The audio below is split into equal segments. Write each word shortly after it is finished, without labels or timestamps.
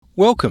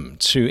Welcome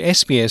to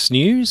SBS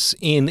News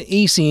in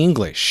Easy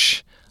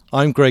English.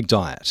 I'm Greg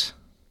Dyatt.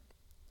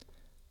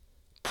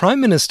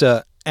 Prime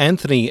Minister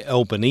Anthony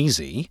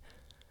Albanese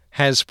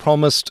has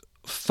promised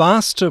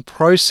faster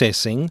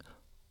processing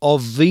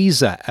of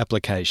visa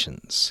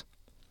applications.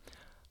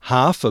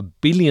 $500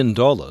 million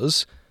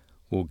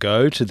will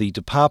go to the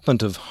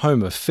Department of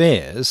Home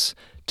Affairs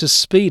to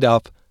speed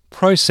up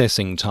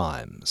processing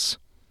times.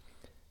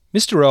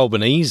 Mr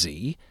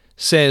Albanese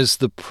says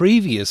the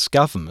previous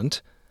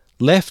government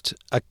left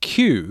a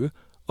queue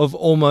of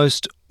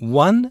almost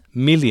 1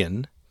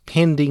 million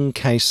pending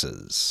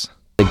cases.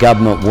 The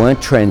government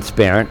weren't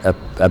transparent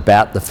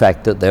about the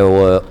fact that there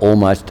were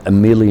almost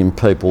 1 million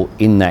people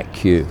in that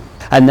queue.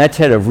 And that's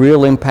had a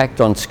real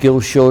impact on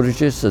skills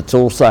shortages. It's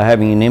also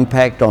having an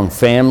impact on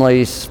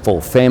families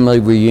for family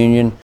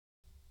reunion.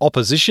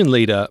 Opposition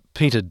leader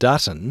Peter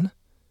Dutton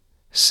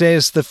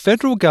says the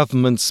federal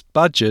government's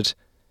budget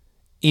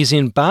is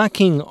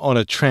embarking on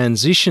a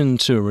transition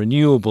to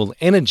renewable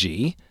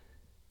energy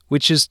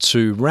which is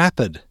too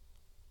rapid.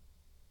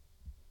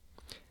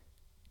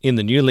 In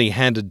the newly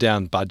handed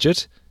down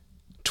budget,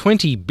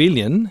 $20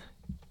 billion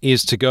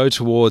is to go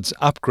towards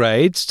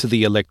upgrades to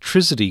the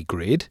electricity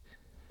grid,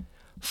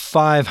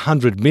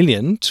 $500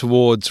 million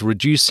towards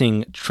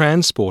reducing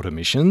transport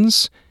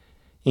emissions,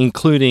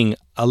 including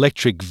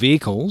electric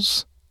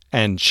vehicles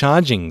and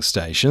charging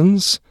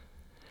stations,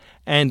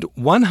 and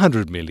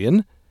 $100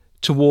 million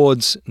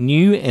towards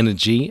new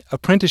energy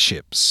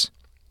apprenticeships.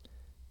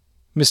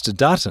 Mr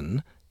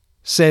Dutton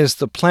says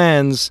the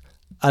plans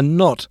are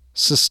not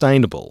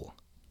sustainable.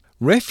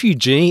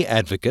 Refugee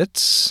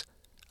advocates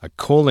are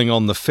calling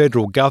on the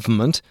federal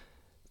government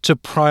to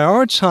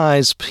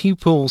prioritise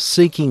people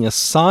seeking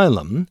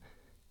asylum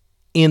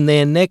in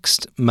their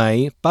next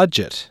May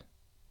budget.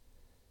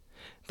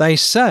 They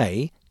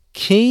say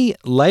key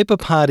Labor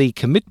Party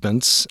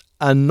commitments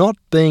are not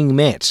being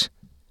met,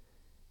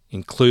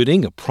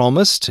 including a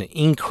promise to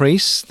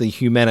increase the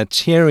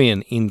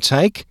humanitarian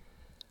intake,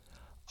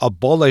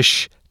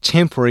 abolish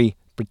temporary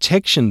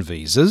protection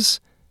visas,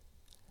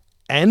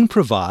 and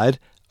provide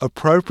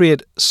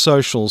appropriate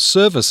social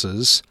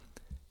services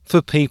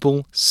for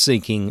people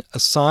seeking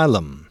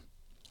asylum.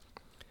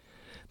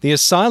 The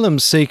Asylum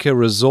Seeker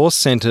Resource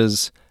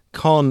Centre's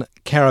Con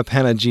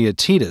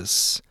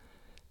Karapanagiotidis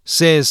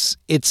says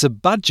it's a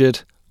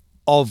budget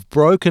of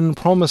broken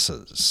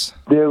promises.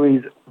 There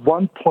is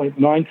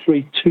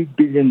 $1.932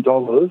 billion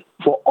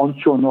for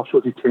onshore and offshore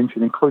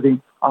detention,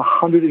 including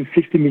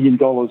 $150 million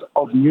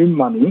of new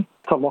money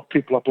to lock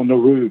people up on the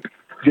roof.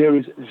 There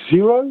is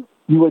zero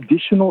new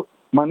additional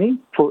money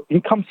for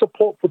income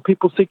support for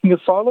people seeking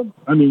asylum.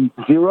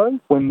 Zero,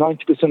 when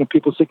 90% of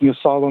people seeking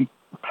asylum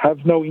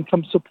have no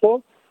income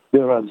support.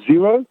 There are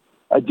zero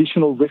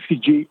additional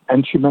refugee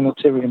and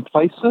humanitarian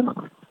places.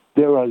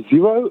 There are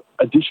zero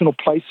additional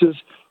places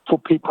for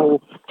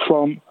people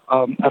from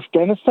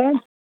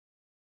Afghanistan.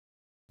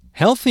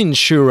 Health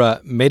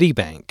insurer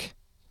Medibank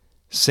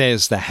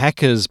says the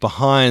hackers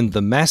behind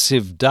the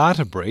massive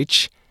data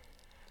breach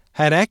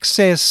had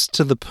access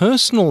to the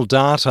personal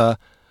data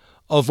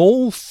of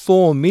all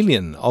 4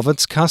 million of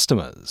its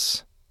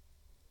customers.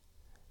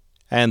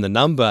 And the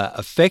number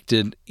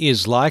affected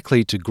is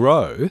likely to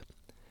grow,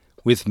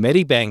 with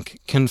Medibank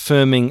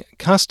confirming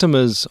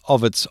customers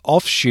of its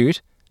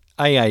offshoot,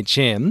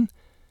 AHM,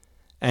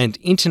 and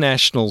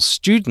international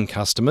student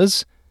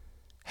customers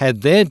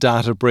had their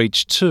data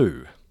breached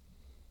too.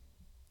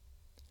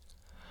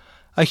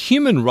 A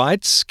human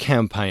rights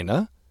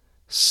campaigner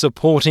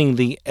supporting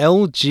the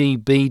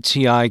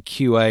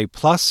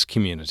LGBTIQA+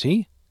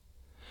 community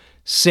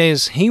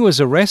says he was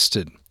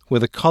arrested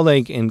with a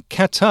colleague in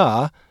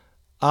Qatar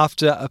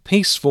after a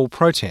peaceful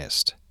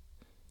protest.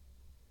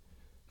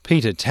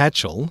 Peter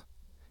Tatchell,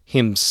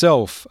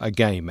 himself a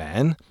gay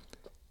man,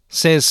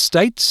 says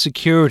state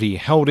security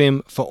held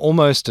him for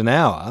almost an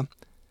hour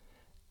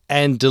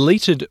and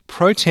deleted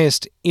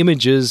protest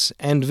images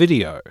and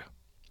video.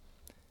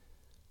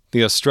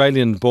 The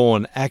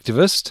Australian-born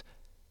activist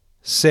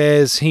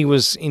says he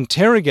was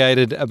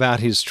interrogated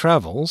about his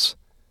travels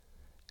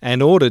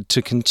and ordered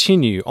to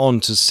continue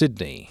on to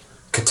Sydney.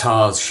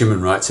 Qatar's human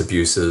rights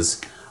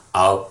abuses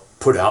are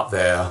put out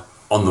there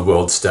on the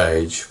world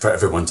stage for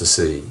everyone to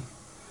see.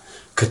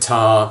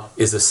 Qatar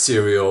is a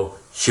serial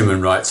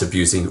human rights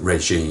abusing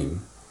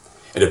regime.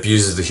 It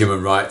abuses the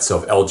human rights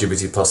of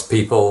LGBT+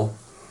 people,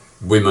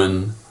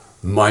 women,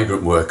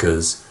 migrant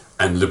workers,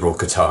 and liberal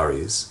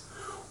Qataris.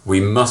 We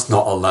must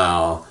not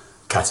allow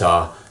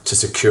Qatar to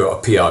secure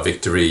a PR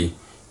victory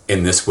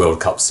in this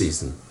World Cup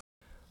season.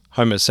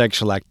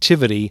 Homosexual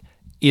activity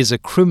is a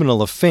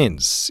criminal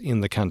offence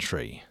in the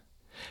country.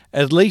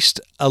 At least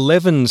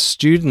 11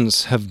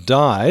 students have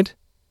died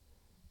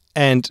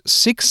and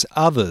 6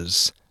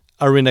 others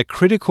are in a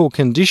critical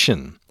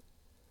condition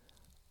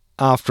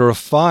after a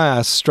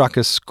fire struck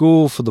a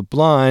school for the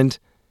blind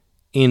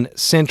in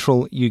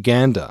central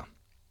Uganda.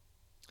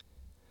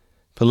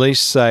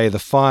 Police say the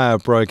fire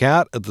broke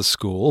out at the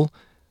school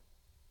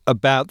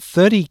about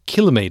 30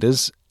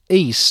 kilometres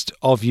east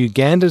of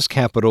Uganda's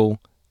capital,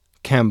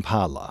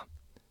 Kampala.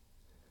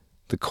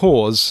 The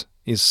cause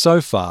is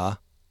so far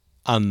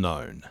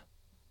unknown.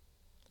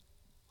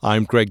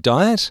 I'm Greg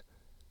Dyett,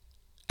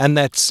 and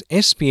that's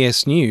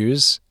SBS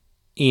News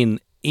in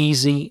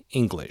easy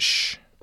English.